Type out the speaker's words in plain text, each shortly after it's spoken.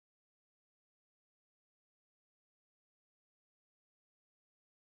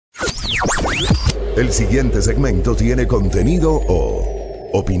El siguiente segmento tiene contenido o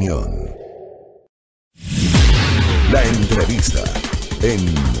opinión. La entrevista en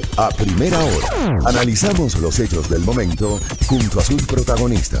A Primera Hora. Analizamos los hechos del momento junto a sus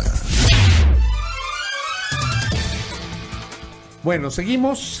protagonistas. Bueno,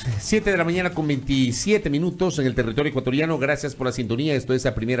 seguimos, 7 de la mañana con 27 minutos en el territorio ecuatoriano. Gracias por la sintonía, esto es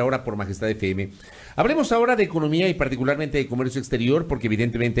A Primera Hora por Majestad FM. Hablemos ahora de economía y particularmente de comercio exterior, porque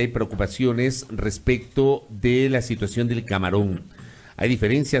evidentemente hay preocupaciones respecto de la situación del camarón. Hay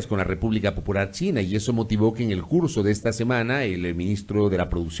diferencias con la República Popular China y eso motivó que en el curso de esta semana el ministro de la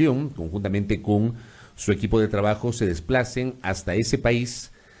Producción, conjuntamente con su equipo de trabajo, se desplacen hasta ese país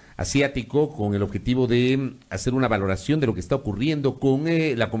asiático con el objetivo de hacer una valoración de lo que está ocurriendo con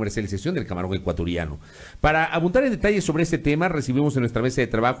la comercialización del camarón ecuatoriano. Para abundar en detalles sobre este tema, recibimos en nuestra mesa de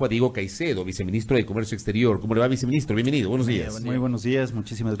trabajo a Diego Caicedo, Viceministro de Comercio Exterior. ¿Cómo le va, Viceministro? Bienvenido, buenos días. Muy buenos días,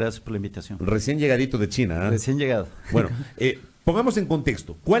 muchísimas gracias por la invitación. Recién llegadito de China, ¿eh? Recién llegado. Bueno, pongamos en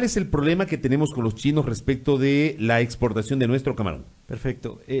contexto, ¿cuál es el problema que tenemos con los chinos respecto de la exportación de nuestro camarón?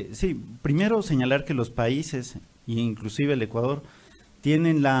 Perfecto. Sí, primero señalar que los países, e inclusive el Ecuador,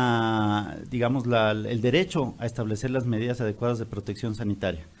 tienen el derecho a establecer las medidas adecuadas de protección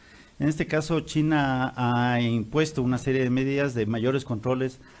sanitaria. En este caso, China ha impuesto una serie de medidas de mayores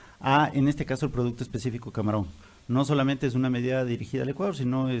controles en este caso, el producto específico camarón. No solamente es una medida dirigida al Ecuador,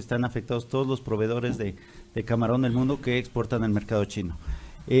 sino están afectados todos los proveedores de camarón del mundo que exportan al mercado chino.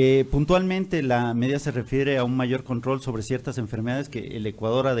 Puntualmente, la medida se refiere a un mayor control sobre ciertas enfermedades que el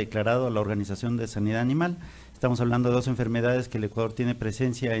Ecuador ha declarado a la Organización de Sanidad Animal. Estamos hablando de 2 enfermedades que el Ecuador tiene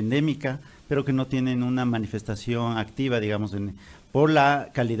presencia endémica, pero que no tienen una manifestación activa, digamos, por la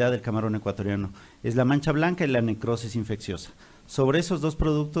calidad del camarón ecuatoriano. Es la mancha blanca y la necrosis infecciosa. Sobre esos 2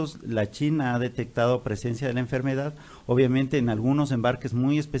 productos, la China ha detectado presencia de la enfermedad, obviamente en algunos embarques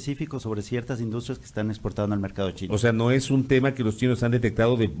muy específicos sobre ciertas industrias que están exportando al mercado chino. O sea, no es un tema que los chinos han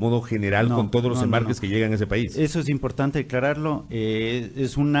detectado de modo general con todos los embarques que llegan a ese país. Eso es importante declararlo.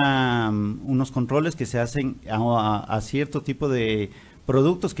 Es unos controles que se hacen a cierto tipo de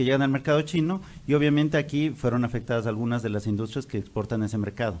productos que llegan al mercado chino y obviamente aquí fueron afectadas algunas de las industrias que exportan a ese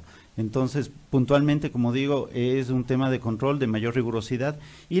mercado. Entonces, puntualmente, como digo, es un tema de control, de mayor rigurosidad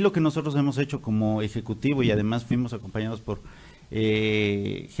y lo que nosotros hemos hecho como ejecutivo y además fuimos acompañados por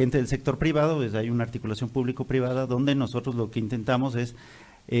gente del sector privado, pues hay una articulación público-privada donde nosotros lo que intentamos es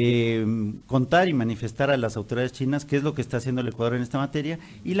contar y manifestar a las autoridades chinas qué es lo que está haciendo el Ecuador en esta materia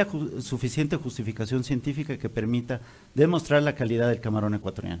y la suficiente justificación científica que permita demostrar la calidad del camarón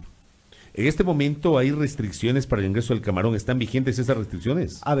ecuatoriano. En este momento hay restricciones para el ingreso del camarón. ¿Están vigentes esas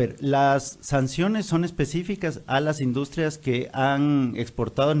restricciones? A ver, las sanciones son específicas a las industrias que han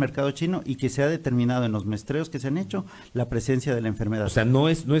exportado al mercado chino y que se ha determinado en los muestreos que se han hecho la presencia de la enfermedad. O sea, no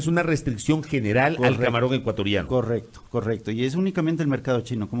es una restricción general al camarón ecuatoriano. Correcto. Y es únicamente el mercado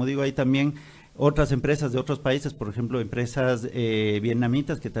chino. Como digo, hay también otras empresas de otros países, por ejemplo, empresas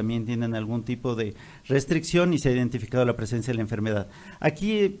vietnamitas que también tienen algún tipo de restricción y se ha identificado la presencia de la enfermedad.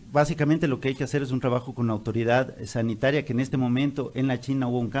 Aquí, básicamente, lo que hay que hacer es un trabajo con la autoridad sanitaria, que en este momento en la China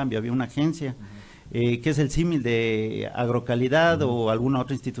hubo un cambio, había una agencia que es el símil de Agrocalidad o alguna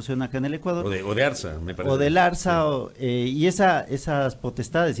otra institución acá en el Ecuador. O de ARSA, me parece. O del ARSA, sí. Y esas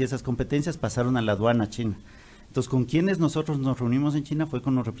potestades y esas competencias pasaron a la aduana china. Entonces, con quienes nosotros nos reunimos en China fue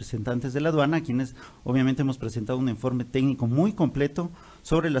con los representantes de la aduana, quienes obviamente hemos presentado un informe técnico muy completo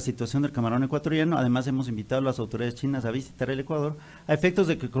sobre la situación del camarón ecuatoriano. Además, hemos invitado a las autoridades chinas a visitar el Ecuador a efectos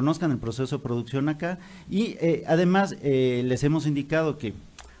de que conozcan el proceso de producción acá y además les hemos indicado que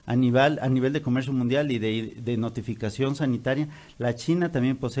a nivel de comercio mundial y de notificación sanitaria, la China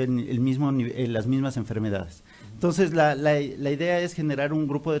también posee las mismas enfermedades. Entonces, la idea es generar un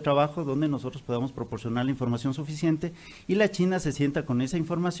grupo de trabajo donde nosotros podamos proporcionar la información suficiente y la China se sienta con esa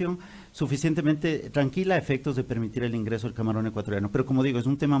información suficientemente tranquila a efectos de permitir el ingreso del camarón ecuatoriano. Pero como digo, es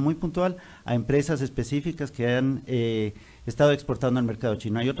un tema muy puntual a empresas específicas que han estado exportando al mercado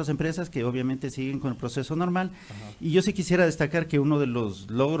chino. Hay otras empresas que obviamente siguen con el proceso normal. Ajá. Y yo sí quisiera destacar que uno de los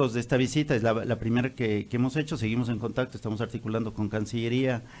logros de esta visita es la primera que hemos hecho. Seguimos en contacto, estamos articulando con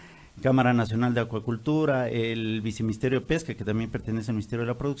Cancillería, Cámara Nacional de Acuacultura, el Viceministerio de Pesca, que también pertenece al Ministerio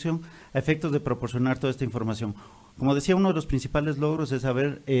de la Producción, a efectos de proporcionar toda esta información. Como decía, uno de los principales logros es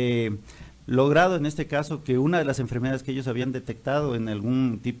haber logrado en este caso que una de las enfermedades que ellos habían detectado en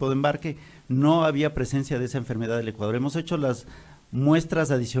algún tipo de embarque, no había presencia de esa enfermedad del Ecuador. Hemos hecho las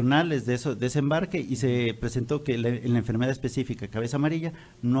muestras adicionales de ese embarque y se presentó que en la enfermedad específica cabeza amarilla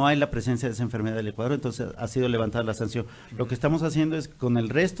no hay la presencia de esa enfermedad del Ecuador, entonces ha sido levantada la sanción. Lo que estamos haciendo es con el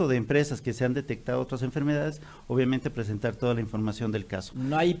resto de empresas que se han detectado otras enfermedades, obviamente presentar toda la información del caso.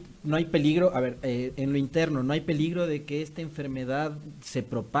 No hay peligro, a ver, en lo interno, ¿no hay peligro de que esta enfermedad se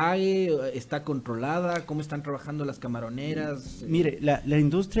propague? ¿Está controlada? ¿Cómo están trabajando las camaroneras? Mire, la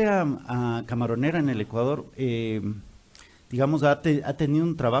industria camaronera en el Ecuador, digamos, ha tenido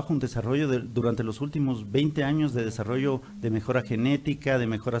un trabajo, un desarrollo durante los últimos 20 años de desarrollo de mejora genética, de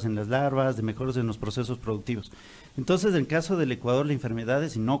mejoras en las larvas, de mejoras en los procesos productivos. Entonces, en el caso del Ecuador, la enfermedad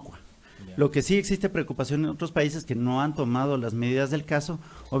es inocua. Lo que sí existe preocupación en otros países que no han tomado las medidas del caso,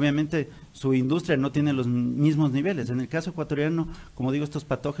 obviamente su industria no tiene los mismos niveles. En el caso ecuatoriano, como digo, estos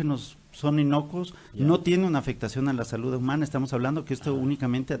patógenos son inocuos, no tiene una afectación a la salud humana, estamos hablando que esto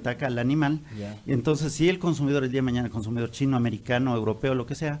únicamente ataca al animal. Y entonces, si el consumidor el día de mañana, el consumidor chino, americano, europeo, lo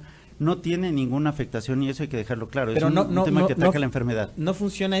que sea, no tiene ninguna afectación y eso hay que dejarlo claro. Pero es un tema que ataca la enfermedad. ¿No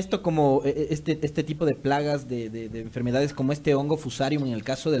funciona esto como este tipo de plagas, de enfermedades como este hongo fusarium en el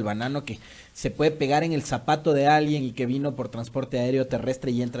caso del banano que se puede pegar en el zapato de alguien y que vino por transporte aéreo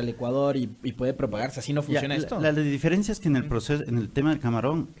terrestre y entra al Ecuador y puede propagarse? ¿Así no funciona esto? La diferencia es que en el proceso, en el tema del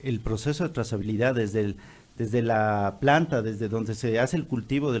camarón, el proceso de trazabilidad desde la planta, desde donde se hace el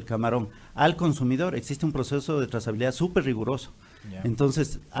cultivo del camarón al consumidor, existe un proceso de trazabilidad súper riguroso.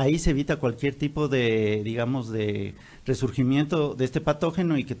 Entonces, ahí se evita cualquier tipo de, digamos, de resurgimiento de este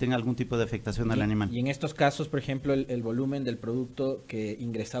patógeno y que tenga algún tipo de afectación al animal. Y en estos casos, por ejemplo, el volumen del producto que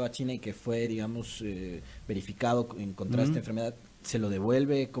ingresaba a China y que fue, digamos, verificado en contra de esta enfermedad, ¿se lo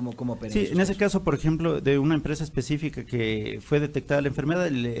devuelve? ¿Cómo opera? Sí, en ese caso, por ejemplo, de una empresa específica que fue detectada la enfermedad,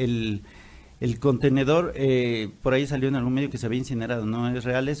 el contenedor, por ahí salió en algún medio que se había incinerado, no es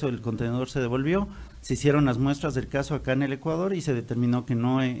real eso, el contenedor se devolvió, se hicieron las muestras del caso acá en el Ecuador y se determinó que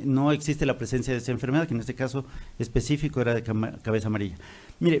no existe la presencia de esa enfermedad, que en este caso específico era de cabeza amarilla.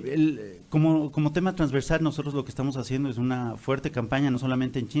 Mire, como tema transversal, nosotros lo que estamos haciendo es una fuerte campaña, no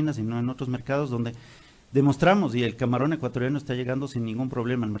solamente en China, sino en otros mercados donde demostramos, y el camarón ecuatoriano está llegando sin ningún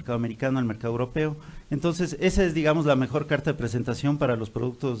problema al mercado americano, al mercado europeo. Entonces, esa es, digamos, la mejor carta de presentación para los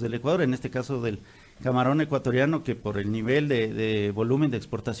productos del Ecuador, en este caso del camarón ecuatoriano, que por el nivel de volumen de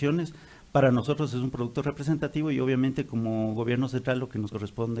exportaciones, para nosotros es un producto representativo y obviamente como gobierno central lo que nos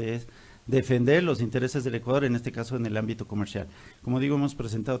corresponde es defender los intereses del Ecuador, en este caso en el ámbito comercial. Como digo, hemos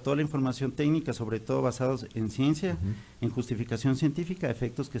presentado toda la información técnica, sobre todo basados en ciencia, en justificación científica,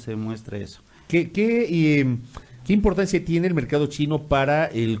 efectos que se demuestra eso. ¿Qué importancia tiene el mercado chino para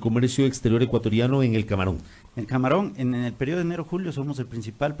el comercio exterior ecuatoriano en el camarón? El camarón, en el periodo de enero-julio somos el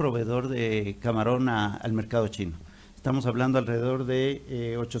principal proveedor de camarón al mercado chino. Estamos hablando alrededor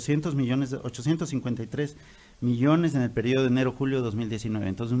de 853 millones en el periodo de enero-julio de 2019.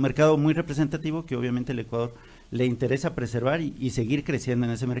 Entonces, un mercado muy representativo que obviamente el Ecuador le interesa preservar y seguir creciendo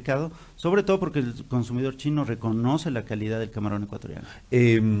en ese mercado, sobre todo porque el consumidor chino reconoce la calidad del camarón ecuatoriano.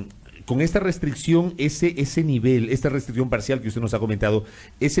 Con esta restricción, ese nivel, esta restricción parcial que usted nos ha comentado,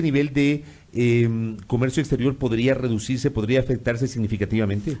 ese nivel de comercio exterior podría reducirse, podría afectarse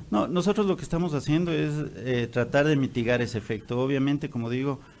significativamente. No, nosotros lo que estamos haciendo es tratar de mitigar ese efecto. Obviamente, como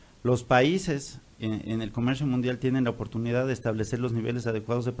digo, los países en el comercio mundial tienen la oportunidad de establecer los niveles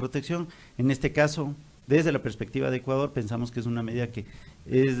adecuados de protección. En este caso, desde la perspectiva de Ecuador, pensamos que es una medida que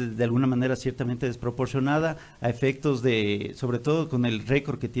es de alguna manera ciertamente desproporcionada a efectos sobre todo con el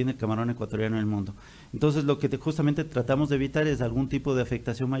récord que tiene el camarón ecuatoriano en el mundo. Entonces, lo que justamente tratamos de evitar es algún tipo de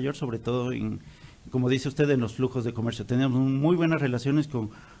afectación mayor, sobre todo como dice usted, en los flujos de comercio. Tenemos muy buenas relaciones con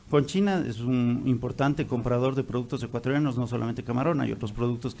China, es un importante comprador de productos ecuatorianos, no solamente camarón, hay otros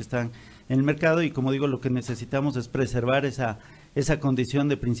productos que están en el mercado y como digo, lo que necesitamos es preservar esa condición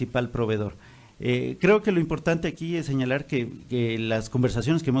de principal proveedor. Creo que lo importante aquí es señalar que las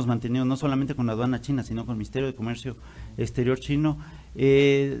conversaciones que hemos mantenido, no solamente con la aduana china, sino con el Ministerio de Comercio Exterior chino,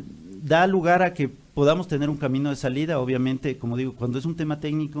 da lugar a que podamos tener un camino de salida. Obviamente, como digo, cuando es un tema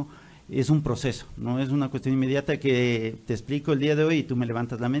técnico, es un proceso, no es una cuestión inmediata que te explico el día de hoy y tú me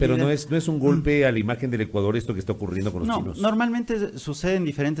levantas la medida. Pero no es un golpe a la imagen del Ecuador esto que está ocurriendo con los chinos. Normalmente sucede en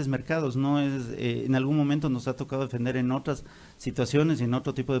diferentes mercados, no es en algún momento nos ha tocado defender en otras situaciones y en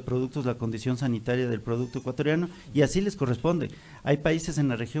otro tipo de productos la condición sanitaria del producto ecuatoriano y así les corresponde. Hay países en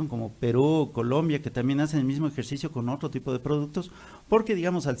la región como Perú, Colombia que también hacen el mismo ejercicio con otro tipo de productos porque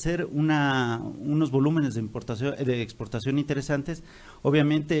digamos al ser unos volúmenes de exportación interesantes,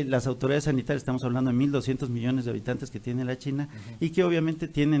 obviamente las autoridades sanitarias, estamos hablando de 1.200 millones de habitantes que tiene la China y que obviamente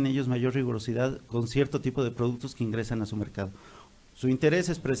tienen ellos mayor rigurosidad con cierto tipo de productos que ingresan a su mercado. Su interés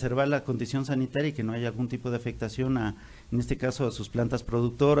es preservar la condición sanitaria y que no haya algún tipo de afectación en este caso a sus plantas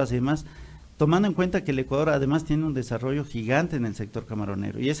productoras y demás, tomando en cuenta que el Ecuador además tiene un desarrollo gigante en el sector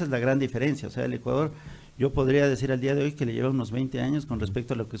camaronero, y esa es la gran diferencia. O sea, el Ecuador, yo podría decir al día de hoy que le lleva unos 20 años con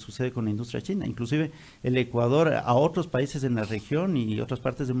respecto a lo que sucede con la industria china. Inclusive el Ecuador a otros países en la región y otras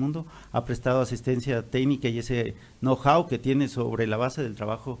partes del mundo ha prestado asistencia técnica y ese know-how que tiene sobre la base del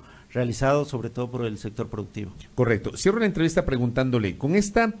trabajo realizado sobre todo por el sector productivo. Correcto. Cierro la entrevista preguntándole, con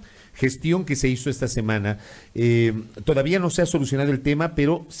esta gestión que se hizo esta semana, todavía no se ha solucionado el tema,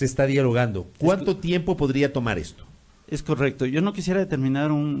 pero se está dialogando. ¿Cuánto tiempo podría tomar esto? Es correcto. Yo no quisiera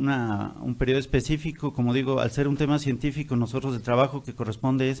determinar un periodo específico. Como digo, al ser un tema científico, nosotros el trabajo que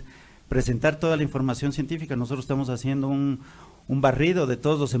corresponde es presentar toda la información científica. Nosotros estamos haciendo un barrido de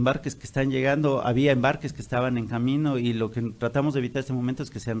todos los embarques que están llegando. Había embarques que estaban en camino y lo que tratamos de evitar en este momento es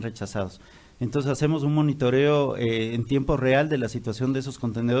que sean rechazados. Entonces hacemos un monitoreo en tiempo real de la situación de esos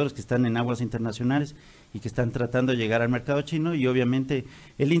contenedores que están en aguas internacionales y que están tratando de llegar al mercado chino, y obviamente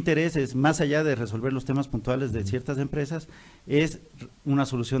el interés es, más allá de resolver los temas puntuales de ciertas empresas, es una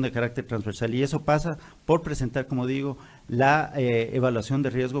solución de carácter transversal, y eso pasa por presentar, como digo, la evaluación de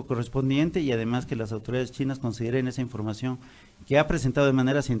riesgo correspondiente, y además que las autoridades chinas consideren esa información que ha presentado de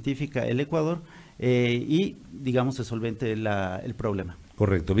manera científica el Ecuador y, digamos, se solvente el problema.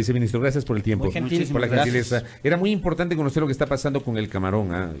 Correcto. Viceministro, gracias por el tiempo. Muy gentil, por la gracias. gentileza. Era muy importante conocer lo que está pasando con el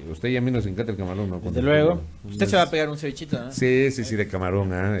camarón. Usted y a mí nos encanta el camarón, ¿no? Desde luego. Usted se va a pegar un cevichito, ¿no? Sí, de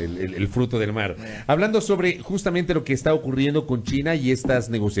camarón, el fruto del mar. Hablando sobre justamente lo que está ocurriendo con China y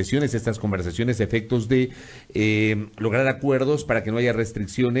estas negociaciones, estas conversaciones, efectos de lograr acuerdos para que no haya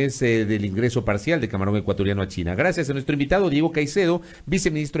restricciones del ingreso parcial de camarón ecuatoriano a China. Gracias a nuestro invitado Diego Caicedo,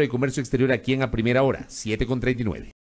 Viceministro de Comercio Exterior aquí en A Primera Hora, 7:39.